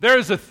There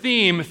is a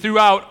theme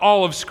throughout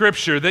all of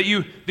Scripture that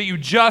you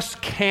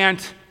just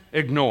can't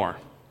ignore.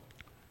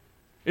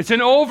 It's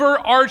an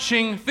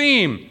overarching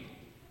theme.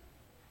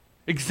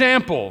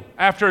 Example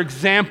after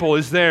example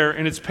is there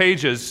in its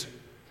pages.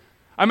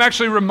 I'm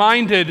actually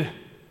reminded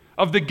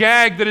of the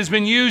gag that has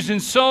been used in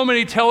so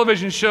many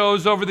television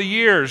shows over the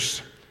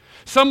years.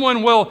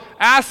 Someone will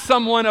ask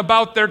someone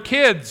about their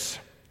kids.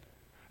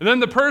 And then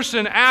the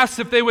person asks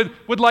if they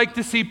would like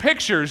to see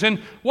pictures. And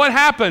what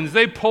happens?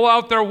 They pull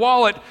out their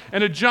wallet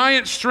and a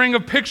giant string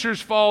of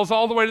pictures falls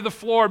all the way to the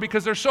floor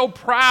because they're so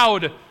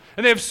proud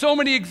and they have so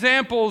many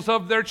examples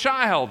of their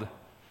child.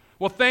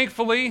 Well,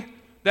 thankfully,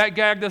 that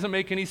gag doesn't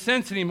make any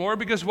sense anymore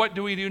because what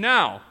do we do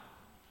now?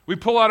 We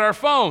pull out our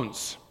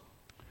phones.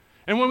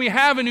 And when we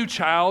have a new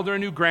child or a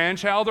new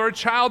grandchild or a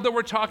child that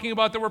we're talking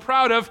about that we're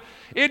proud of,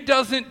 it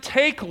doesn't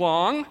take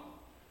long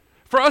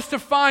for us to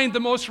find the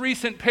most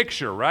recent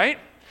picture, right?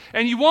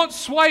 And you won't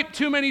swipe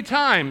too many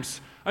times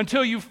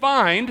until you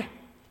find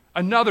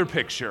another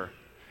picture.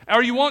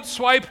 Or you won't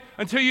swipe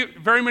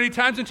very many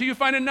times until you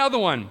find another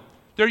one.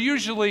 They're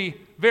usually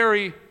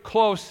very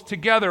close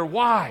together.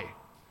 Why?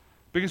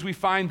 Because we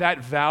find that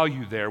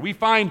value there. We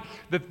find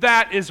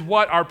that is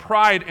what our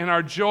pride and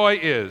our joy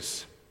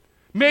is.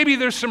 Maybe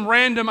there's some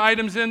random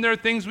items in there,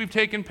 things we've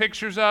taken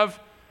pictures of,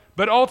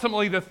 but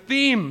ultimately the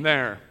theme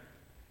there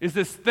is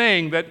this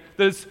thing that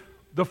is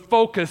the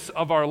focus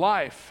of our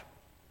life,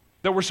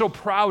 that we're so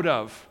proud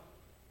of,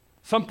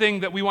 something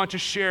that we want to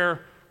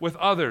share with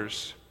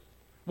others.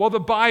 Well,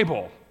 the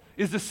Bible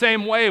is the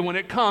same way when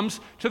it comes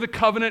to the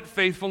covenant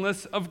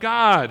faithfulness of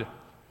God.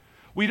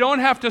 We don't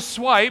have to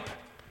swipe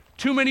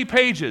too many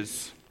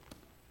pages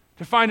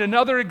to find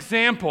another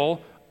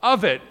example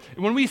of it.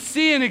 When we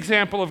see an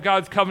example of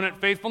God's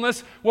covenant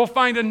faithfulness, we'll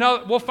find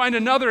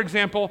another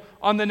example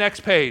on the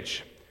next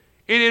page.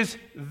 It is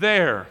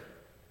there.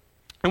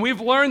 And we've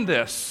learned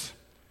this.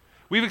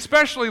 We've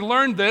especially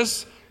learned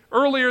this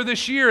earlier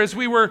this year as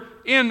we were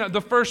in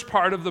the first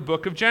part of the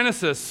book of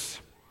Genesis.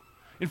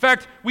 In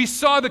fact, we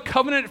saw the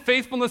covenant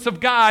faithfulness of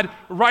God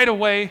right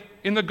away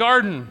in the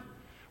garden.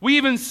 We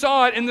even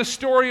saw it in the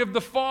story of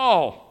the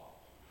fall.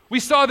 We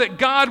saw that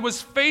God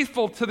was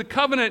faithful to the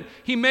covenant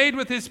He made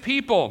with His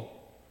people.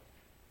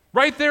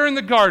 Right there in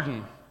the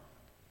garden,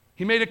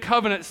 He made a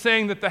covenant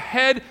saying that the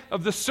head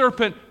of the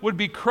serpent would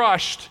be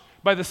crushed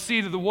by the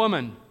seed of the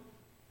woman.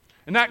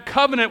 And that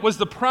covenant was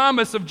the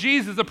promise of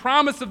Jesus, the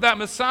promise of that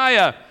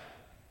Messiah.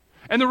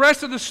 And the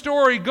rest of the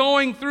story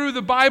going through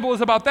the Bible is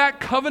about that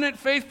covenant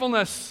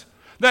faithfulness,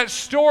 that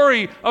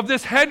story of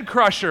this head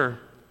crusher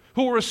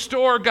who will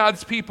restore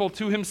God's people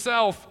to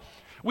Himself.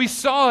 We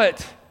saw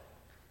it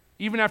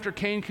even after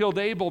Cain killed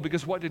Abel,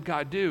 because what did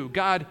God do?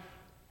 God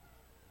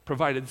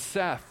provided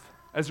Seth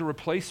as a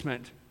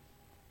replacement,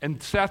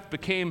 and Seth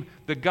became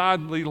the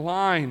godly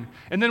line.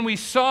 And then we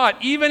saw it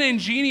even in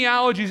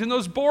genealogies, in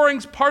those boring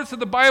parts of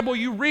the Bible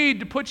you read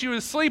to put you to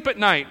sleep at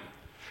night.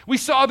 We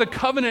saw the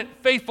covenant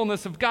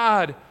faithfulness of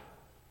God.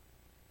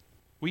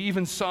 We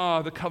even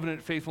saw the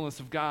covenant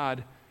faithfulness of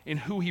God in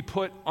who He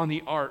put on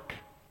the ark.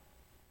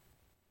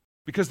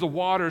 Because the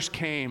waters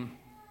came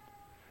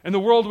and the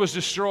world was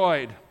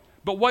destroyed.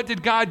 But what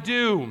did God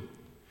do?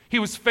 He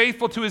was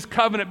faithful to His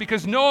covenant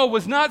because Noah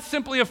was not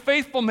simply a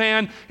faithful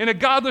man in a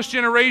godless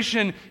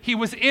generation. He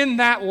was in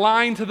that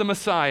line to the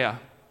Messiah.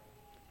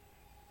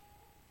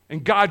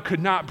 And God could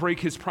not break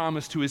His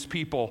promise to His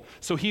people.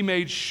 So He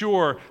made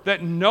sure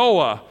that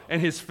Noah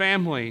and his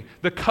family,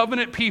 the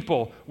covenant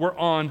people, were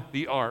on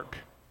the ark.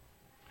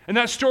 And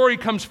that story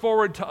comes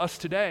forward to us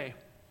today.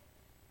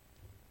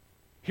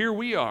 Here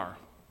we are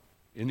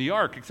in the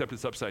ark, except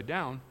it's upside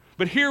down.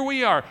 But here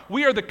we are.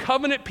 We are the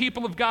covenant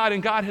people of God,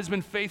 and God has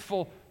been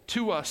faithful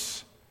to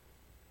us.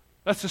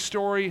 That's the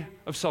story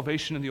of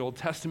salvation in the Old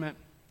Testament,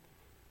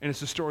 and it's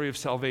the story of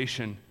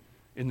salvation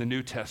in the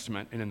New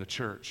Testament and in the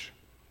church.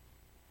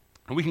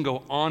 And we can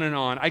go on and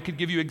on. I could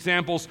give you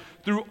examples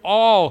through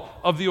all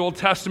of the Old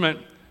Testament.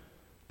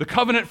 The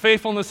covenant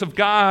faithfulness of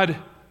God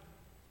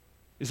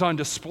is on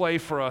display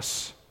for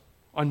us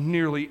on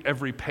nearly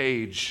every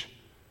page.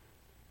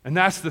 And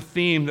that's the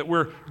theme that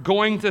we're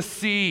going to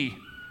see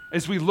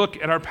as we look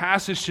at our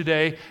passage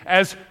today,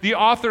 as the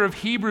author of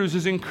Hebrews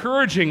is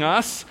encouraging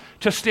us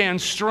to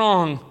stand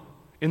strong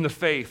in the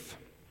faith.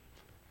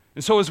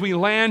 And so as we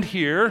land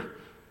here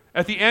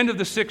at the end of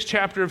the 6th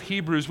chapter of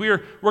Hebrews,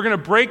 we're going to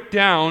break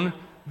down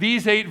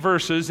these 8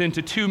 verses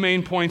into 2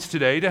 main points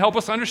today to help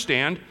us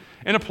understand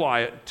and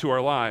apply it to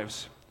our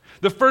lives.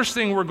 The first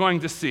thing we're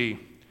going to see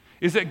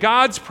is that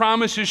God's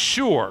promise is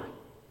sure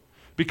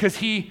because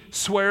He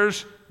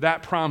swears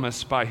that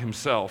promise by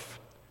Himself.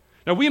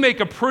 Now, we make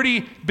a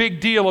pretty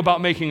big deal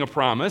about making a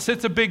promise.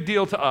 It's a big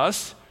deal to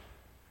us.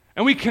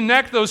 And we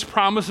connect those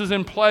promises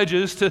and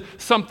pledges to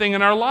something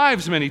in our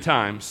lives many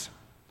times.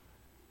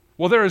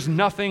 Well, there is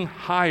nothing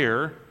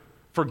higher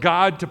for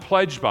God to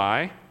pledge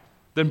by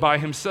than by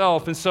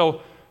Himself. And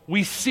so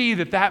we see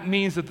that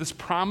means that this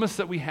promise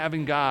that we have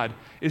in God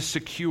is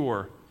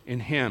secure in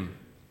Him.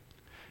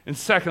 And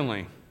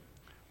secondly,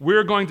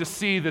 we're going to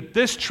see that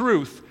this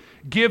truth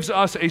gives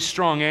us a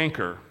strong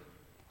anchor.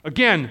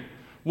 Again,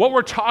 what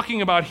we're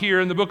talking about here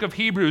in the book of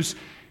Hebrews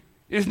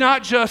is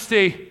not just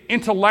an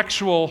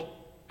intellectual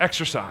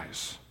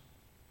exercise.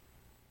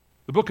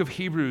 The book of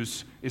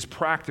Hebrews is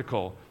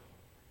practical.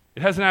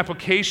 It has an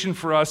application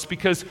for us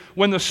because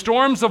when the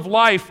storms of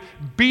life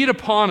beat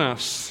upon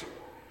us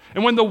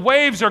and when the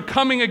waves are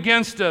coming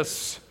against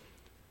us,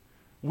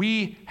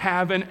 we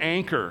have an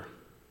anchor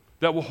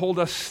that will hold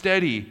us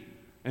steady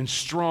and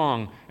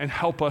strong and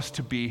help us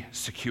to be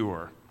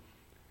secure.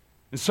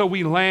 And so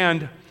we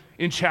land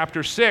in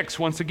chapter 6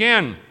 once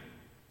again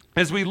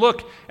as we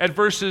look at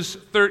verses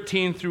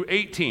 13 through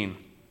 18.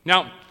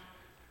 Now,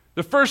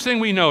 the first thing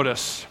we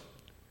notice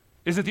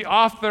is that the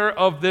author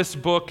of this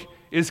book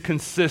is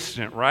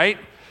consistent, right?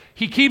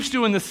 He keeps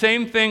doing the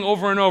same thing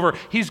over and over.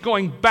 He's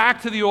going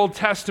back to the Old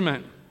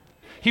Testament.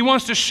 He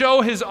wants to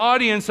show his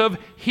audience of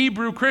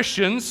Hebrew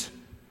Christians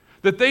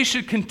that they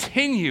should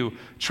continue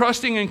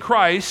trusting in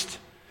Christ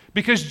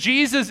because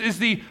Jesus is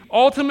the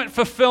ultimate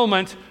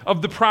fulfillment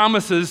of the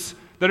promises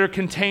that are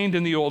contained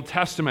in the Old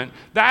Testament.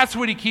 That's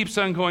what he keeps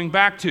on going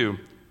back to.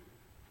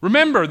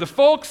 Remember, the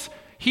folks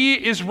he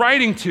is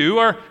writing to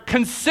are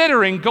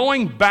considering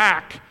going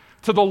back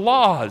to the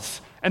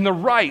laws and the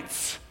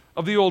rights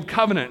of the Old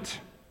Covenant.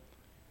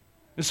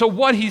 And so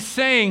what he's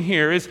saying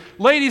here is,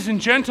 ladies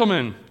and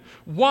gentlemen,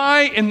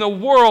 why in the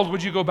world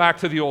would you go back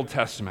to the Old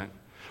Testament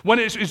when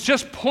it's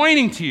just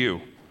pointing to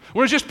you?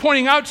 When it's just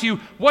pointing out to you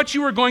what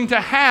you are going to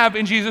have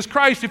in Jesus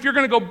Christ. If you're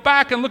going to go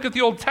back and look at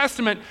the Old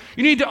Testament,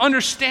 you need to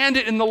understand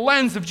it in the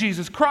lens of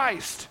Jesus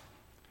Christ.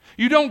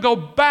 You don't go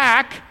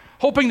back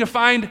hoping to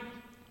find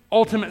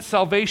ultimate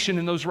salvation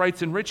in those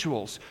rites and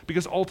rituals,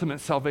 because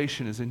ultimate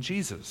salvation is in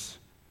Jesus.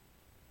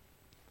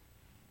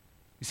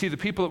 You see, the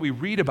people that we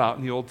read about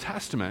in the Old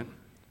Testament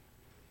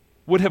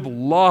would have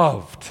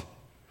loved,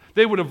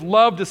 they would have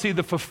loved to see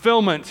the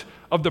fulfillment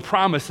of the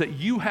promise that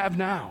you have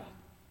now.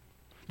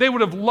 They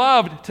would have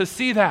loved to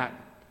see that.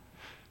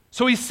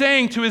 So he's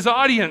saying to his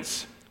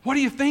audience, what are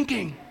you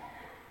thinking?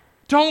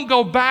 Don't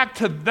go back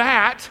to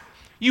that.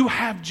 You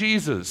have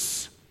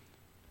Jesus.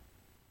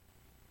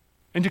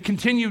 And to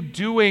continue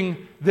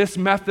doing this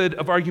method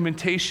of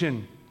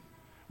argumentation,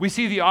 we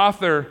see the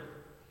author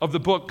of the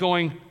book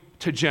going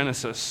to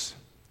Genesis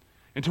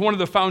and to one of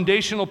the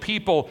foundational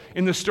people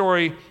in the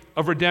story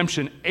of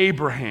redemption,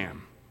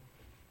 Abraham.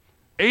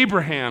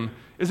 Abraham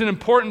is an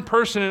important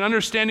person in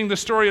understanding the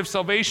story of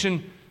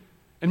salvation,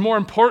 and more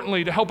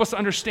importantly, to help us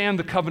understand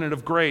the covenant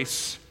of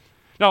grace.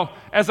 Now,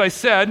 as I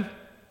said,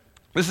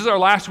 this is our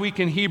last week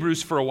in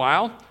Hebrews for a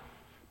while,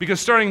 because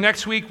starting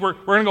next week, we're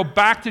going to go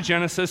back to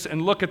Genesis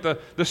and look at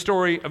the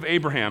story of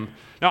Abraham.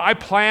 Now, I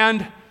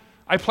planned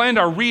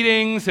our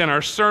readings and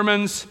our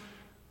sermons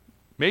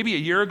maybe a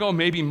year ago,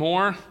 maybe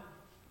more,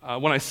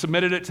 when I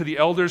submitted it to the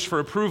elders for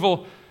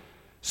approval.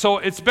 So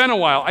it's been a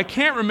while. I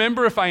can't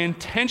remember if I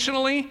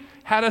intentionally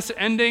had us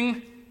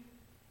ending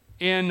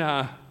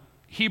in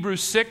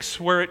Hebrews 6,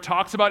 where it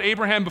talks about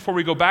Abraham before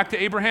we go back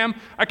to Abraham.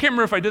 I can't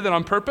remember if I did that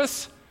on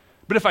purpose,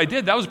 but if I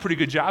did, that was a pretty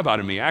good job out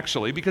of me,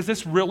 actually, because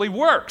this really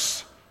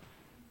works.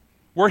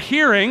 We're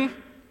hearing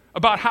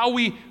about how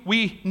we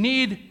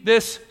need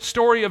this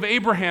story of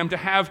Abraham to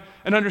have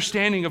an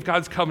understanding of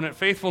God's covenant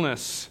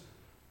faithfulness.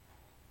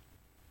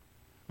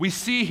 We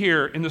see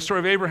here in the story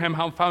of Abraham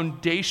how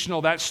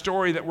foundational that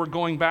story that we're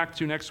going back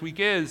to next week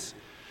is.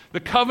 The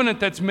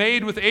covenant that's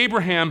made with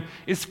Abraham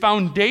is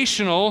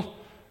foundational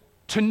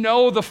to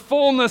know the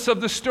fullness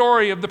of the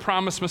story of the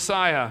promised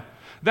Messiah.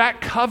 That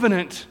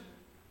covenant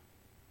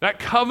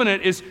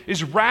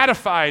is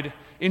ratified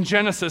in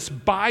Genesis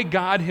by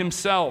God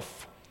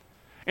himself.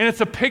 And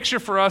it's a picture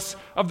for us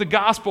of the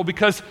gospel,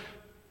 because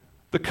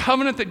the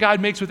covenant that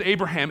God makes with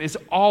Abraham is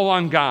all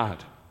on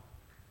God.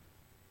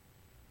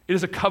 It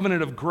is a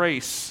covenant of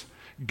grace.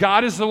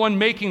 God is the one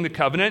making the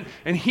covenant,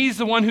 and he's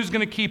the one who's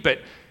going to keep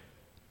it.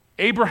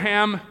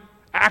 Abraham,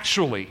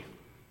 actually,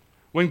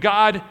 when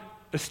God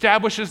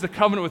establishes the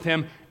covenant with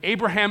him,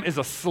 Abraham is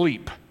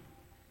asleep.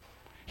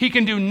 He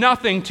can do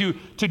nothing to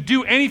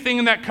do anything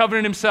in that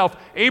covenant himself.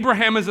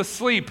 Abraham is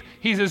asleep.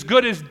 He's as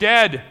good as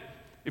dead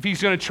if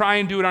he's going to try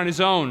and do it on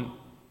his own,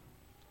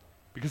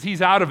 because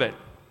he's out of it.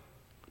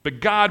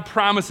 But God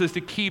promises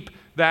to keep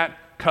that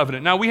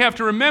covenant. Now, we have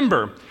to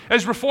remember,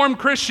 as Reformed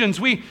Christians,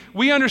 we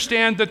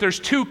understand that there's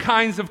two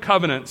kinds of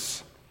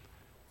covenants.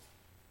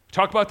 We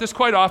talk about this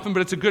quite often,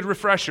 but it's a good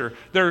refresher.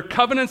 There are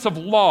covenants of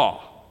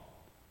law,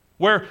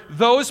 where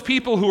those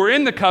people who are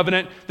in the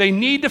covenant, they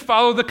need to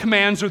follow the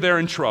commands or they're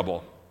in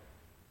trouble.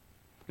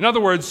 In other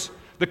words,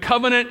 the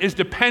covenant is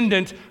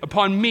dependent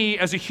upon me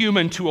as a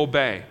human to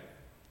obey.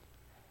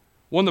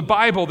 Well, in the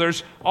Bible,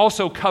 there's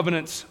also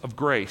covenants of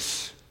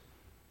grace,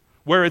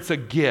 where it's a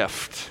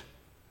gift.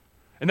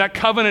 And that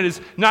covenant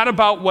is not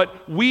about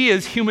what we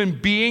as human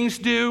beings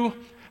do,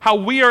 how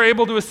we are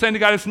able to ascend to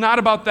God. It's not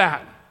about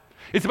that.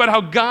 It's about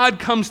how God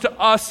comes to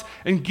us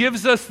and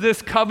gives us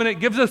this covenant,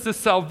 gives us this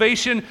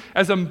salvation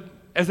as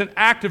an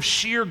act of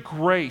sheer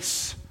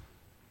grace.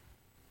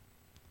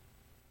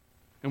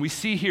 And we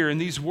see here in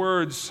these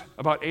words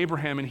about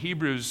Abraham in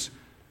Hebrews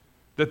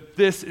that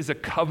this is a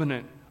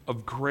covenant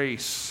of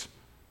grace.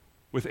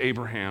 with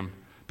Abraham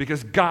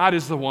because God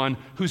is the one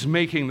who's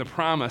making the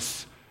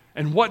promise.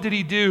 And what did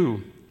he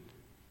do?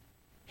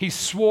 He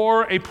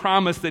swore a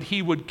promise that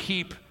he would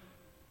keep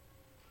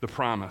the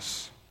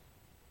promise.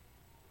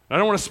 I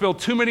don't want to spill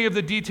too many of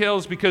the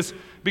details because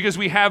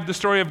we have the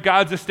story of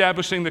God's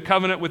establishing the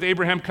covenant with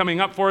Abraham coming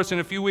up for us in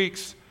a few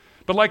weeks.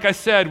 But like I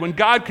said, when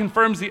God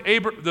confirms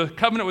the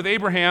covenant with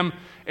Abraham,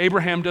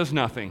 Abraham does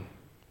nothing.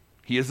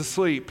 He is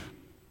asleep.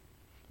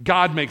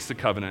 God makes the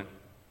covenant.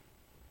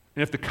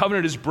 And if the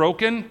covenant is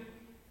broken,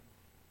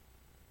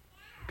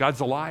 God's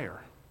a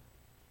liar.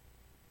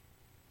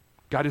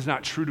 God is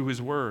not true to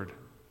his word.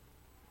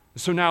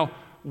 So now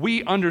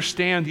we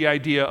understand the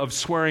idea of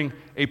swearing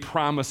a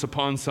promise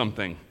upon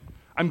something.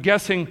 I'm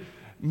guessing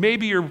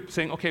maybe you're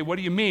saying, okay, what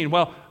do you mean?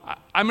 Well,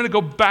 I'm going to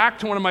go back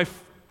to one of my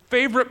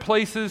favorite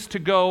places to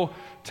go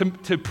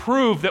to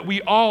prove that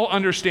we all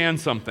understand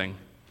something,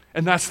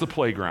 and that's the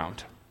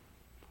playground.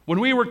 When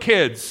we were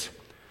kids,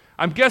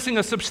 I'm guessing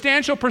a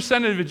substantial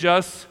percentage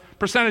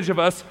of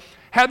us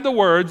had the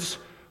words,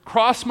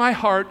 "cross my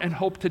heart and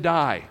hope to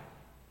die,"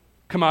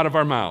 come out of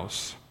our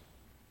mouths.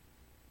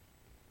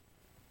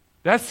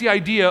 That's the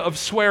idea of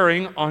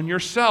swearing on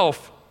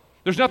yourself.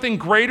 There's nothing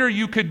greater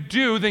you could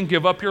do than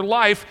give up your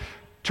life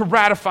to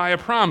ratify a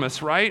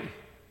promise, right?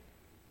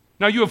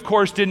 Now, you, of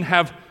course, didn't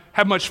have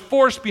much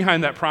force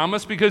behind that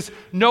promise because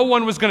no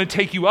one was going to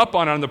take you up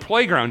on it on the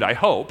playground, I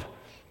hope.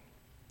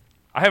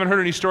 I haven't heard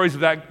any stories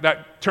of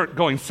that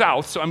going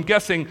south, so I'm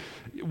guessing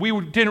we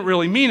didn't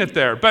really mean it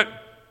there. But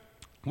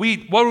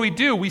what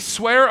do? We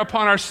swear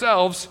upon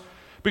ourselves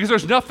because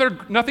there's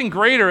nothing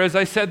greater, as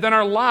I said, than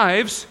our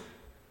lives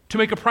to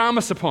make a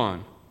promise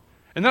upon.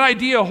 And that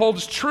idea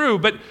holds true,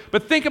 but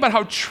think about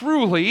how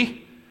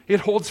truly it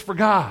holds for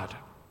God.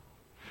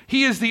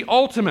 He is the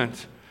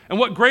ultimate. And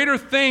what greater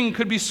thing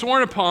could be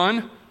sworn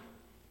upon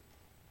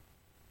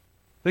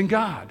than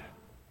God?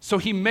 So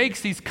he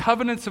makes these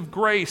covenants of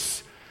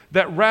grace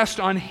that rest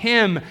on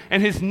him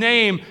and his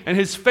name and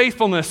his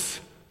faithfulness.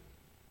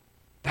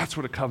 That's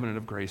what a covenant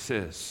of grace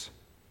is.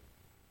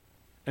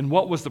 And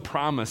what was the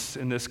promise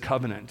in this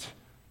covenant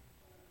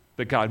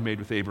that God made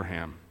with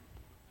Abraham?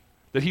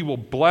 That he will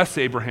bless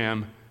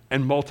Abraham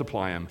and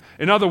multiply him.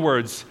 In other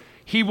words,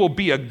 he will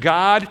be a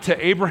God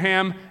to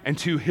Abraham and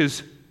to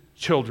his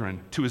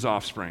children, to his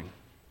offspring.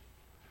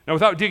 Now,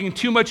 without digging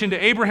too much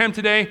into Abraham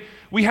today,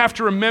 we have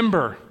to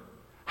remember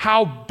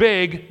how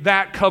big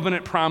that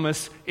covenant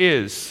promise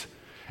is.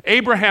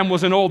 Abraham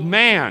was an old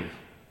man.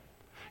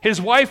 His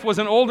wife was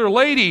an older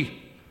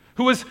lady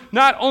who was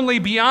not only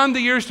beyond the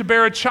years to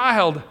bear a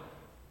child,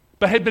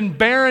 but had been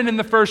barren in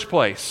the first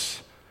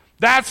place.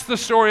 That's the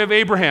story of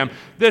Abraham.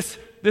 This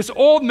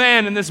old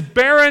man and this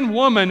barren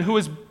woman who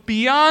is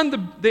beyond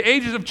the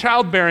ages of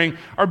childbearing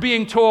are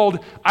being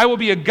told, "I will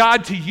be a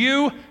God to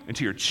you and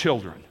to your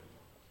children."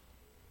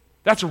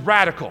 That's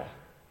radical.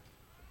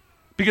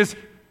 Because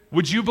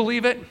would you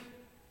believe it?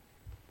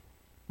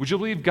 Would you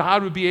believe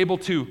God would be able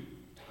to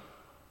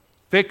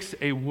fix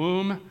a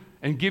womb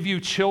and give you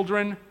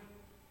children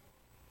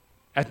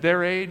at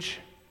their age?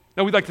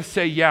 Now, we'd like to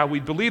say, yeah, we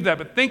believe that,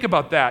 but think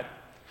about that.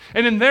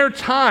 And in their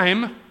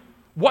time,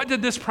 what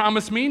did this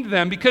promise mean to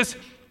them? Because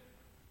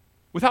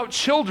without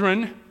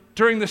children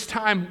during this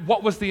time,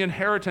 what was the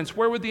inheritance?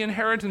 Where would the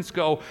inheritance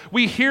go?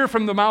 We hear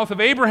from the mouth of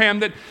Abraham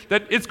that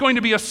it's going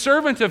to be a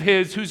servant of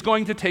his who's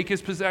going to take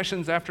his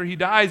possessions after he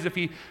dies if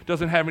he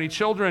doesn't have any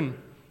children.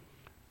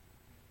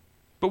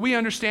 But we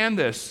understand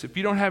this. If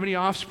you don't have any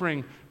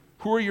offspring,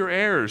 who are your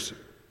heirs?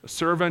 A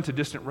servant, a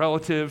distant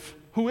relative?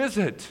 Who is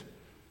it?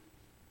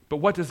 But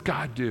what does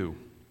God do?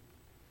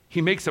 He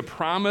makes a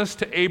promise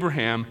to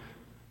Abraham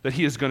that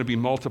he is going to be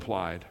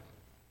multiplied.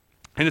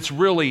 And it's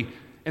really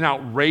an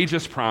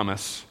outrageous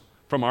promise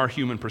from our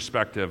human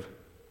perspective.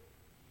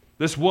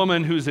 This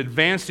woman who's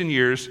advanced in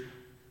years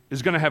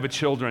is going to have a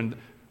children.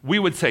 We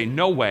would say,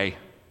 no way,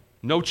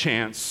 no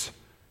chance.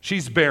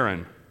 She's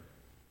barren.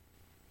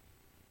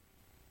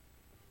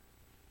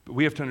 But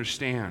we have to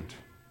understand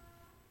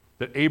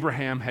that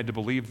Abraham had to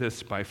believe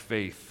this by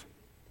faith.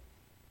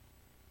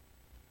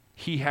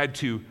 He had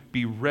to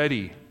be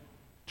ready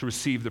to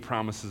receive the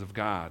promises of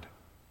God.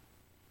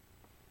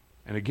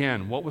 And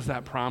again, what was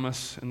that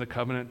promise in the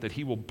covenant? That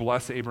he will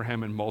bless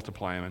Abraham and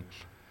multiply him.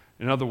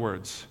 In other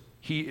words,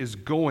 he is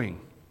going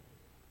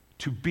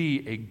to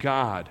be a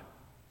God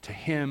to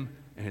him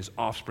and his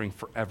offspring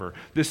forever.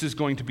 This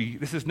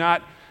is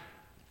not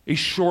a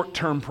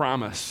short-term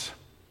promise.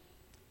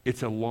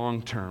 It's a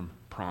long-term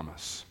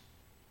promise.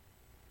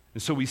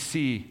 And so we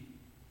see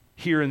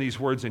here in these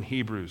words in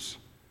Hebrews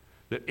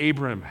that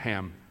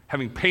Abraham,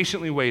 having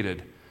patiently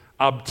waited,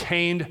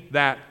 obtained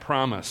that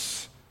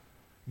promise.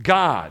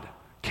 God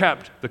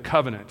kept the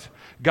covenant.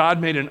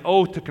 God made an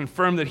oath to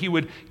confirm that he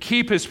would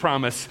keep his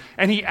promise,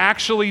 and he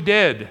actually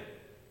did.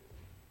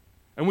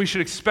 And we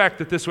should expect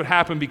that this would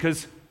happen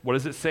because, what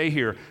does it say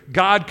here?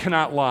 God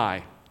cannot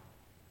lie.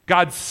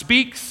 God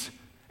speaks,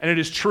 and it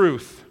is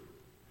truth.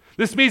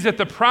 This means that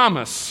the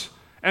promise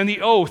and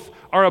the oath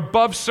are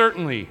above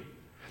certainty.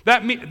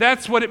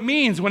 That's what it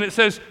means when it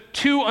says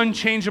two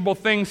unchangeable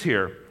things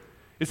here.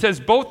 It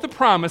says, both the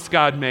promise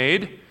God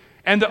made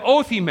and the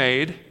oath he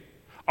made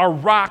are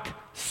rock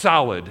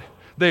solid.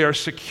 They are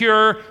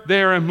secure,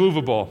 they are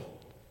immovable.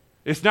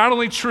 It's not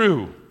only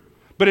true,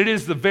 but it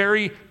is the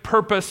very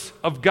purpose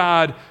of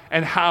God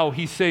and how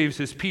he saves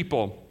his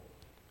people.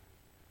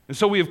 And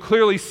so we have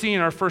clearly seen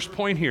our first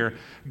point here.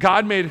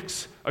 God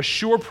makes a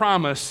sure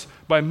promise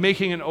by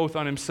making an oath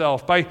on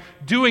himself. By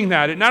doing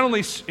that, it not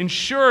only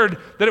ensured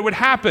that it would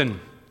happen,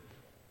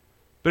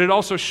 but it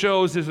also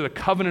shows is a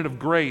covenant of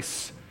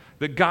grace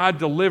that God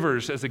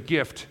delivers as a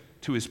gift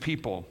to his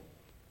people.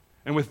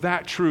 And with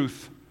that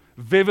truth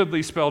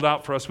vividly spelled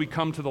out for us, we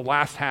come to the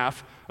last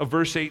half of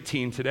verse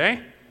 18 today,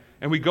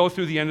 and we go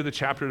through the end of the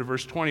chapter to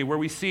verse 20, where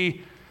we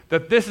see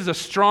that this is a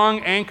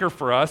strong anchor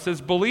for us as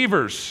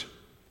believers.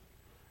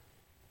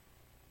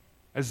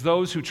 As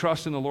those who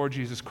trust in the Lord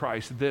Jesus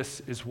Christ,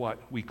 this is what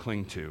we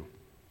cling to.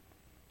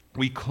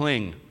 We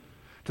cling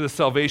to the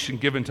salvation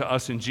given to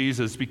us in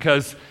Jesus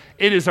because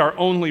it is our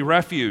only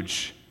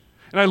refuge.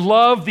 And I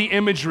love the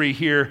imagery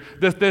here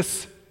that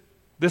this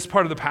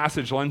part of the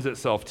passage lends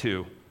itself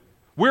to.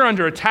 We're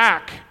under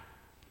attack.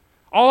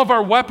 All of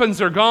our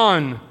weapons are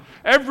gone.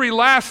 Every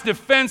last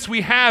defense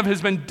we have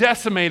has been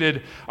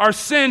decimated. Our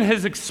sin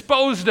has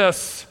exposed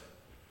us.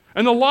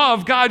 And the law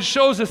of God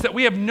shows us that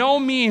we have no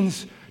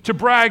means to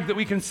brag that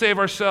we can save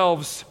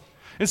ourselves.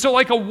 And so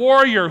like a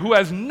warrior who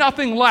has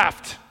nothing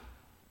left,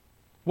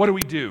 what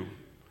do?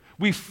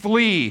 We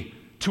flee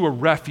to a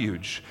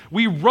refuge.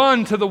 We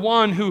run to the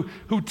one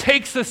who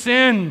takes us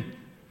in,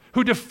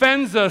 who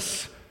defends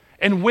us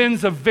and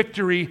wins a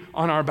victory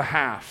on our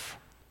behalf.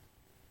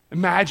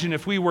 Imagine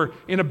if we were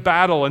in a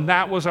battle and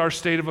that was our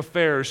state of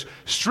affairs,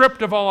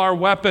 stripped of all our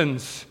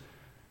weapons,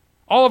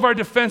 all of our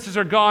defenses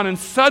are gone, and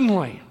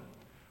suddenly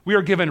we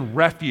are given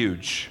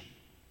refuge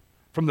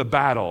from the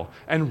battle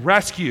and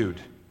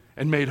rescued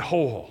and made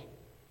whole.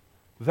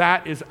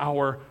 That is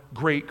our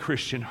great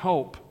Christian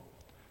hope.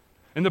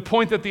 And the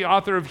point that the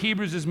author of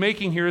Hebrews is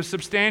making here is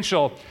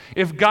substantial.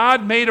 If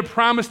God made a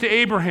promise to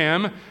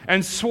Abraham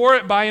and swore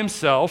it by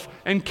himself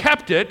and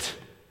kept it,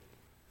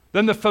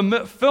 then the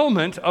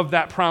fulfillment of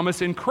that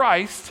promise in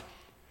Christ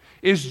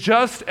is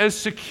just as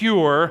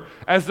secure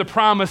as the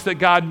promise that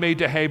God made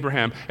to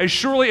Abraham. As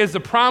surely as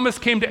the promise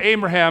came to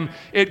Abraham,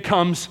 it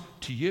comes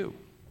to you.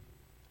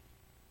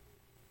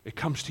 It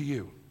comes to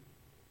you.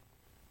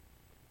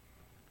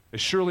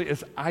 As surely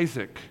as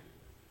Isaac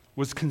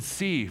was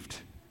conceived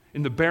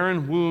in the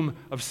barren womb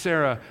of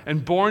Sarah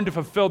and born to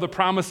fulfill the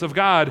promise of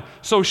God,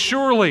 so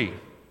surely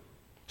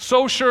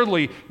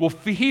will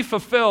he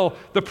fulfill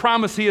the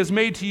promise he has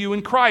made to you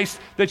in Christ,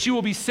 that you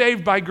will be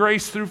saved by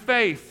grace through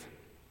faith.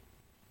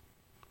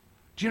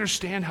 Do you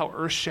understand how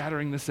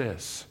earth-shattering this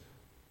is?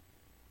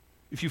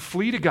 If you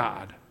flee to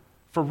God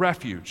for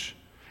refuge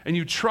and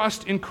you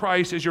trust in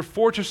Christ as your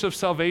fortress of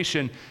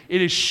salvation,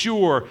 it is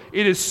sure,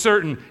 it is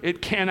certain,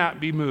 it cannot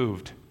be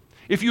moved.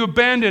 If you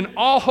abandon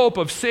all hope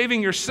of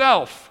saving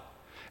yourself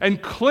and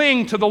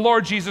cling to the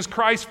Lord Jesus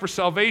Christ for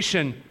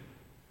salvation,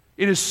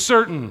 it is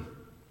certain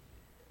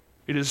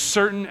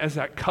as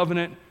that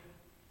covenant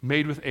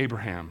made with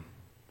Abraham.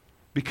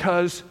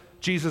 Because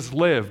Jesus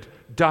lived,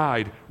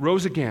 died,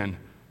 rose again,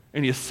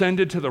 and he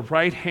ascended to the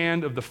right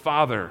hand of the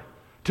Father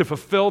to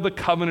fulfill the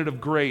covenant of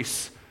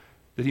grace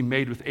that he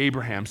made with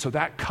Abraham. So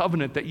that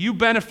covenant that you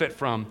benefit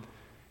from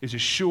is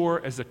as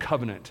sure as the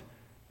covenant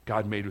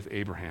God made with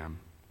Abraham.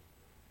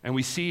 And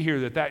we see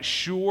here that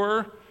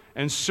sure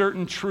and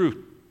certain truth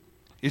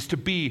is to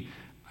be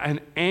an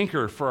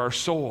anchor for our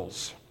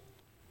souls.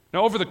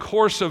 Now, over the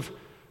course of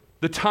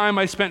the time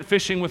I spent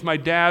fishing with my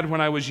dad when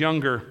I was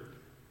younger,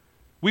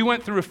 we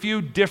went through a few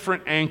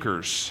different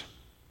anchors.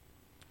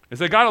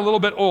 As I got a little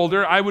bit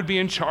older, I would be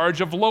in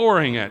charge of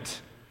lowering it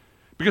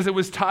because it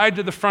was tied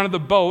to the front of the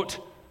boat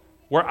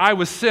where I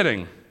was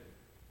sitting.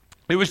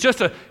 It was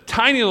just a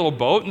tiny little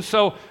boat, and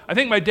so I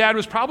think my dad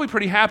was probably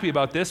pretty happy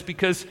about this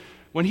because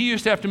when he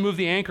used to have to move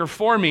the anchor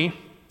for me,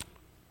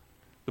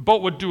 the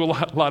boat would do a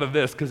lot of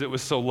this because it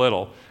was so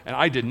little, and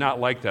I did not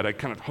like that. I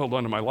kind of held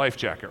onto my life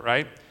jacket,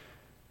 right?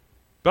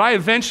 But I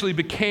eventually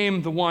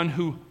became the one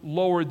who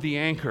lowered the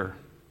anchor.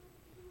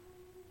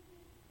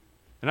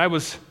 And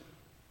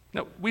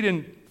we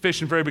didn't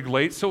fish in very big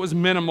lakes, so it was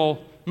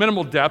minimal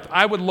depth.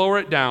 I would lower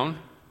it down,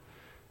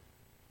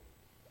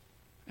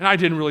 and I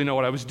didn't really know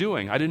what I was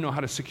doing. I didn't know how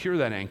to secure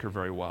that anchor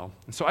very well.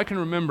 And so I can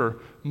remember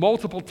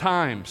multiple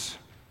times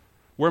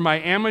where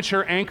my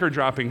amateur anchor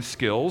dropping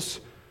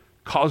skills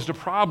caused a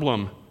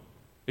problem.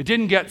 It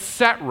didn't get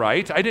set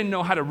right. I didn't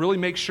know how to really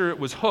make sure it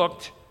was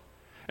hooked,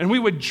 and we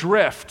would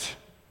drift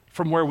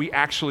from where we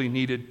actually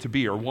needed to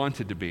be or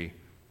wanted to be.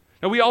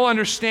 Now, we all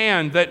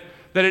understand that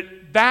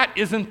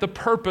isn't the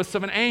purpose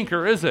of an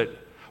anchor, is it?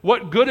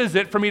 What good is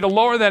it for me to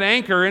lower that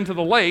anchor into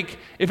the lake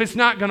if it's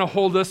not going to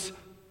hold us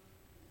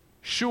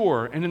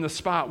sure and in the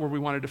spot where we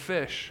wanted to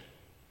fish?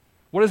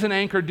 What does an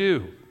anchor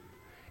do?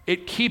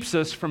 It keeps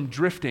us from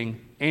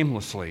drifting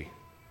aimlessly.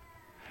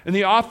 And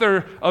the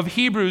author of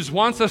Hebrews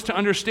wants us to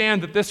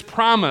understand that this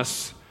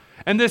promise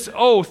and this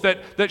oath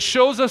that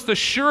shows us the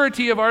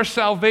surety of our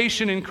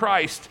salvation in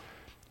Christ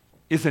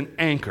is an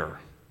anchor.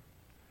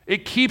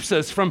 It keeps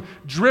us from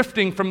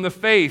drifting from the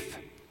faith.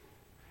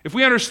 If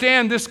we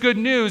understand this good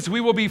news,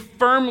 we will be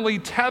firmly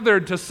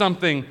tethered to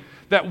something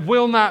that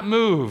will not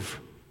move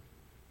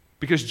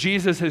because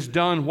Jesus has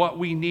done what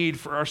we need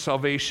for our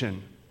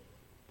salvation.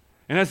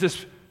 And as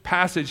this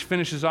passage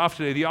finishes off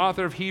today, the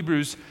author of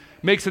Hebrews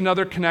makes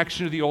another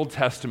connection to the Old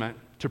Testament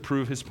to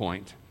prove his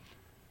point.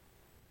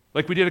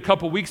 Like we did a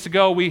couple weeks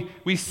ago,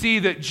 we see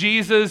that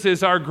Jesus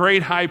is our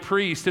great high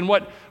priest. And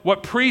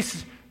what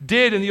priests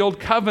did in the Old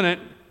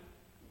Covenant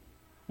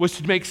was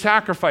to make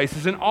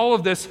sacrifices. And all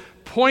of this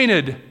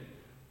pointed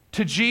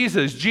to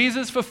Jesus.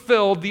 Jesus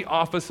fulfilled the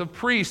office of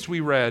priest,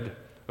 we read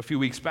a few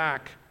weeks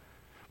back.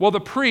 Well, the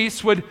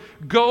priests would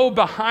go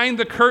behind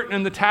the curtain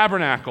in the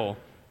tabernacle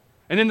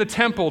and in the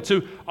temple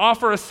to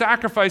offer a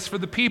sacrifice for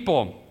the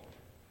people.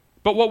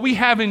 But what we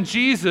have in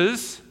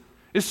Jesus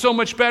is so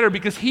much better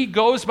because he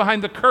goes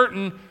behind the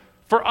curtain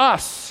for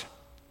us.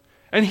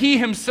 And he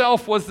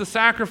himself was the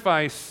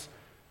sacrifice.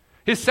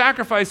 His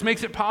sacrifice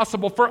makes it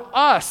possible for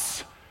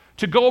us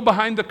to go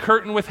behind the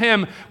curtain with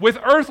him. With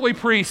earthly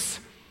priests,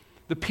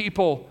 the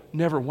people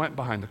never went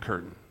behind the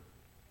curtain.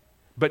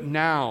 But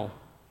now,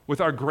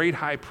 with our great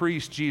high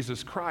priest,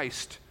 Jesus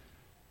Christ,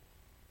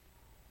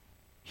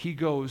 he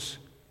goes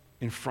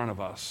in front of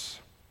us.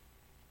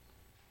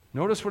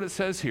 Notice what it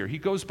says here. He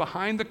goes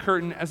behind the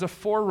curtain as a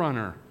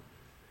forerunner.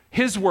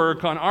 His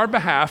work on our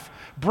behalf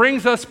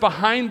brings us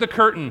behind the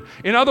curtain.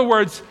 In other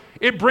words,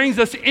 it brings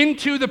us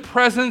into the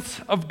presence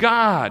of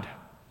God.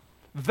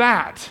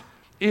 That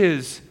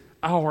is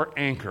our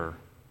anchor.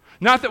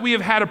 Not that we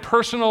have had a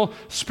personal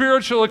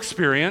spiritual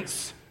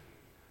experience,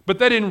 but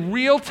that in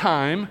real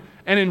time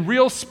and in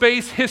real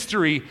space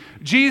history,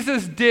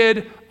 Jesus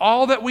did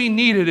all that we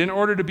needed in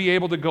order to be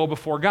able to go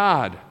before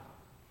God.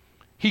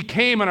 He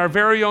came in our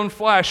very own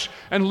flesh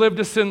and lived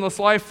a sinless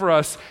life for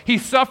us. He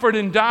suffered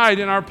and died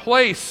in our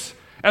place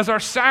as our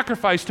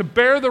sacrifice to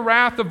bear the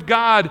wrath of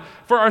God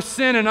for our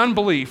sin and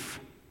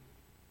unbelief.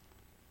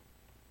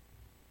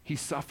 He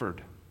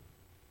suffered.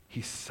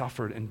 He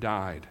suffered and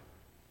died.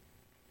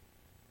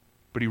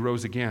 But he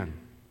rose again.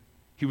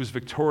 He was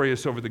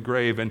victorious over the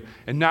grave, and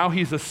now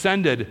he's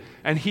ascended,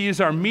 and he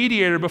is our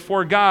mediator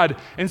before God.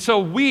 And so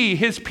we,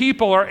 his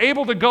people, are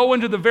able to go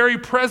into the very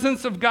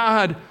presence of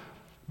God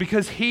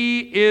because he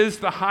is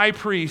the high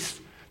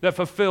priest that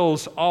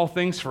fulfills all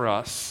things for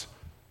us.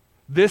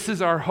 This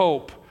is our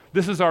hope.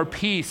 This is our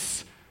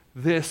peace.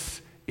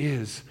 This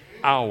is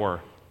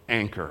our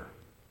anchor.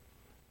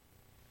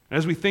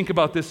 As we think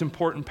about this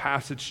important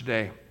passage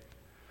today,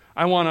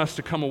 I want us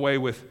to come away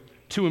with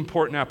two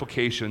important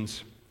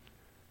applications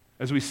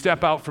as we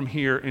step out from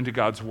here into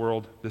God's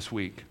world this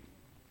week.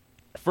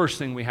 First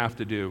thing we have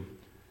to do,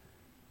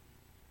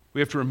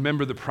 we have to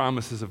remember the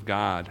promises of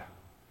God,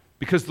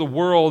 because the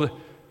world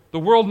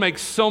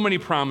makes so many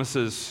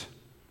promises,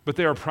 but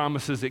they are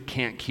promises it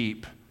can't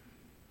keep.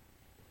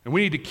 And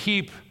we need to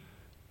keep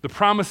the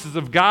promises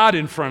of God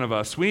in front of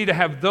us. We need to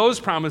have those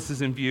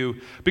promises in view,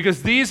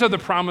 because these are the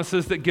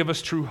promises that give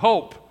us true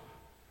hope.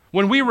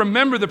 When we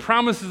remember the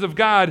promises of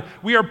God,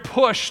 we are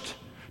pushed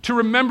to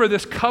remember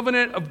this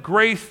covenant of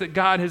grace that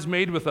God has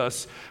made with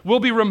us. We'll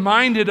be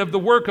reminded of the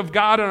work of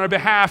God on our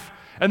behalf,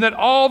 and that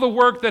all the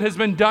work that has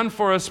been done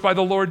for us by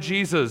the Lord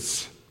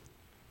Jesus.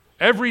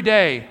 Every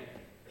day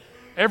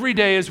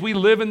as we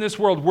live in this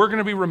world, we're going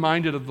to be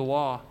reminded of the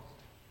law.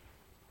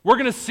 We're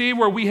going to see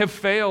where we have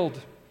failed.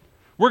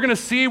 We're going to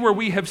see where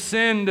we have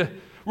sinned.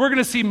 We're going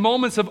to see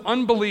moments of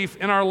unbelief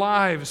in our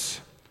lives.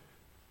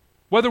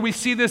 Whether we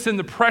see this in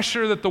the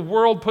pressure that the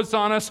world puts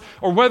on us,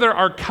 or whether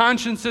our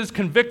consciences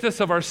convict us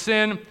of our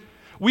sin,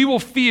 we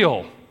will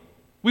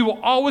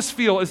always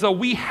feel as though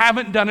we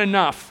haven't done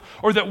enough,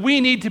 or that we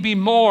need to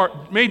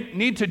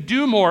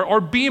do more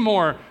or be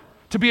more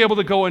to be able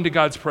to go into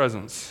God's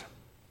presence.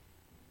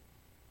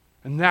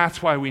 And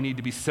that's why we need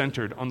to be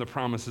centered on the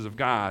promises of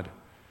God,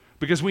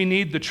 because we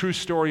need the true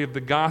story of the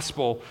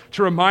gospel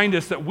to remind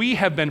us that we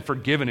have been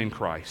forgiven in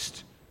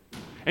Christ.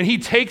 And he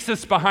takes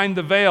us behind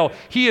the veil.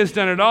 He has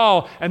done it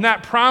all. And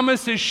that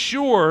promise is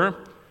sure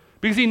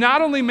because he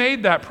not only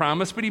made that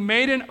promise, but he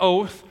made an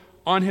oath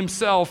on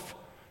himself,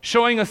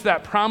 showing us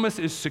that promise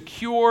is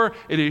secure,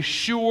 it is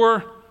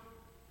sure.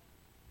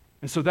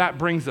 And so that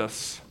brings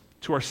us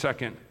to our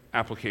second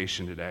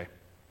application today.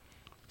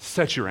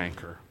 Set your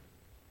anchor.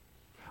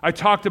 I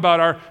talked about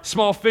our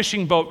small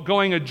fishing boat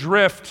going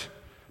adrift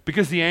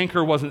because the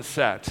anchor wasn't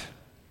set.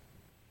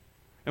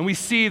 And we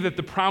see that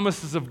the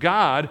promises of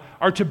God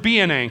are to be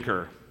an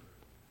anchor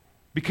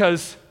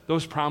because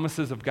those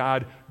promises of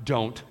God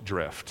don't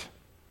drift.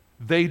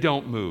 They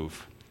don't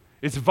move.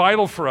 It's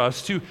vital for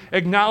us to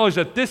acknowledge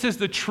that this is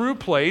the true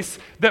place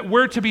that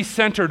we're to be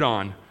centered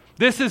on.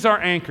 This is our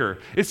anchor.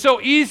 It's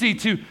so easy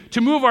to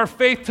move our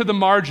faith to the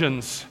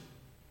margins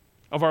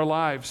of our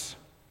lives.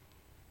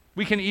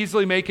 We can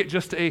easily make it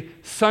just a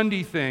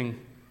Sunday thing,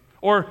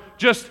 or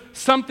just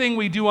something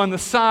we do on the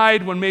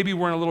side when maybe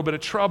we're in a little bit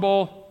of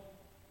trouble.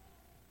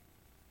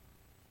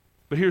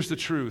 But here's the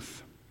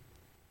truth.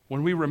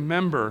 When we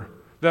remember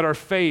that our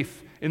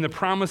faith in the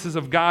promises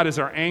of God as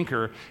our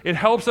anchor, it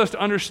helps us to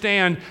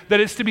understand that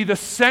it's to be the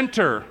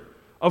center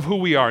of who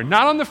we are,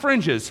 not on the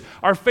fringes.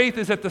 Our faith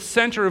is at the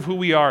center of who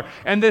we are.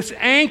 And this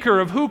anchor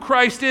of who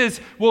Christ is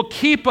will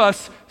keep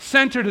us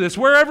centered to this.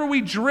 Wherever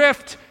we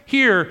drift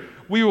here,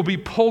 we will be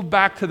pulled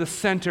back to the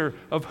center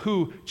of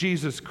who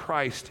Jesus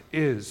Christ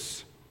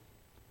is.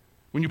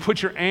 When you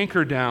put your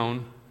anchor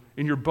down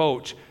in your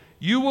boat,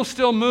 you will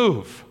still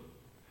move,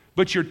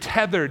 but you're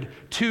tethered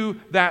to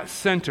that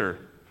center,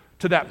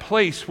 to that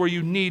place where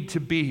you need to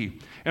be.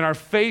 And our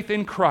faith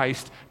in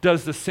Christ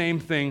does the same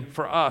thing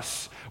for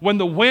us. When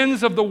the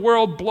winds of the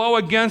world blow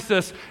against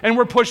us and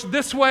we're pushed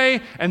this way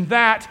and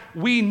that,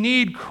 we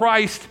need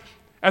Christ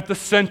at the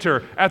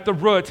center, at the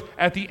root,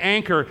 at the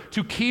anchor,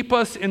 to keep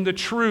us in the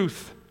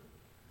truth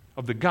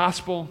of the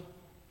gospel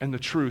and the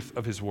truth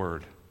of his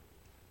word.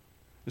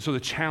 And so the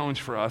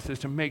challenge for us is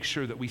to make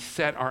sure that we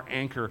set our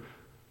anchor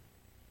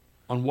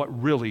on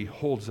what really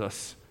holds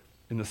us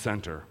in the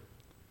center.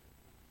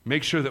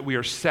 Make sure that we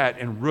are set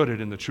and rooted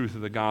in the truth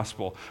of the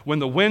gospel. When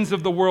the winds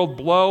of the world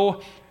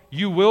blow,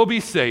 you will be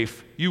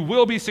safe. You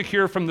will be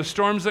secure from the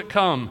storms that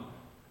come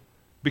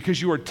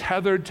because you are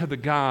tethered to the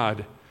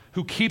God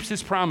who keeps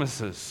his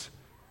promises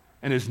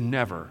and is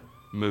never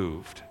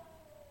moved.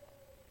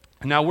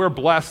 And now we're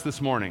blessed this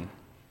morning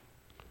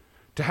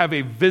to have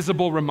a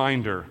visible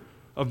reminder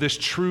of this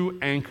true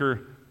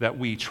anchor that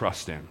we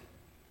trust in.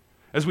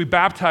 As we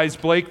baptize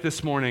Blake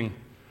this morning,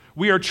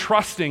 we are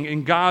trusting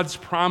in God's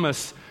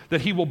promise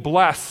that he will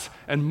bless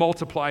and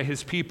multiply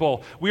his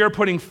people. We are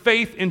putting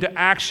faith into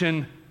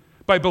action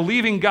by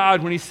believing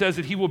God when he says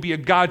that he will be a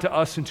God to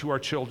us and to our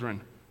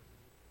children.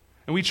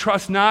 And we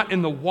trust not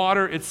in the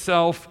water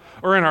itself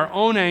or in our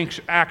own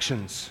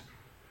actions,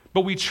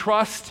 but we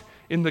trust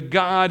in the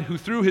God who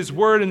through his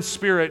word and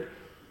spirit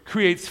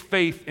creates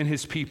faith in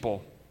his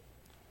people.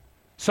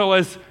 So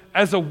as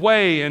a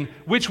way in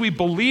which we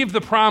believe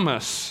the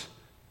promise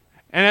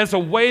and as a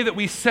way that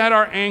we set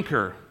our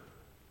anchor,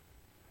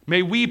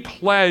 may we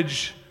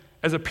pledge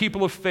as a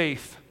people of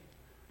faith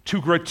to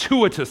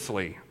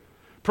gratuitously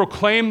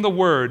proclaim the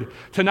word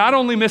to not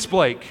only Miss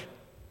Blake,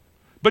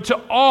 but to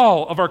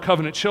all of our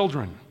covenant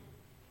children.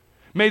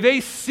 May they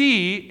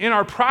see in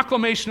our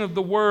proclamation of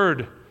the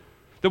word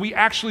that we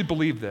actually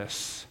believe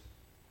this,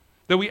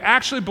 that we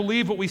actually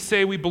believe what we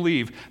say we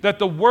believe, that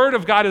the word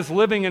of God is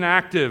living and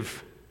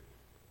active,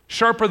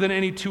 sharper than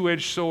any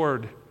two-edged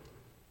sword.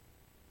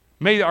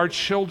 May our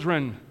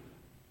children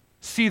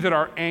see that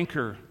our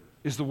anchor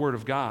is the word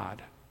of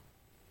God.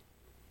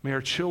 May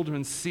our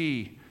children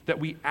see that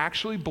we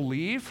actually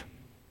believe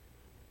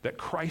that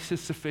Christ is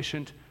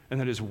sufficient and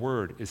that his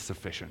word is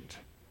sufficient.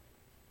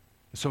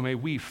 So may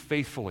we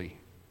faithfully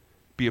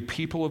be a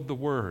people of the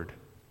word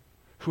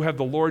who have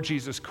the Lord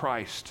Jesus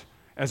Christ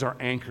as our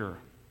anchor,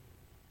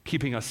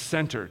 keeping us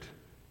centered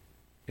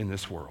in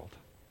this world.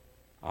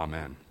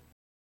 Amen.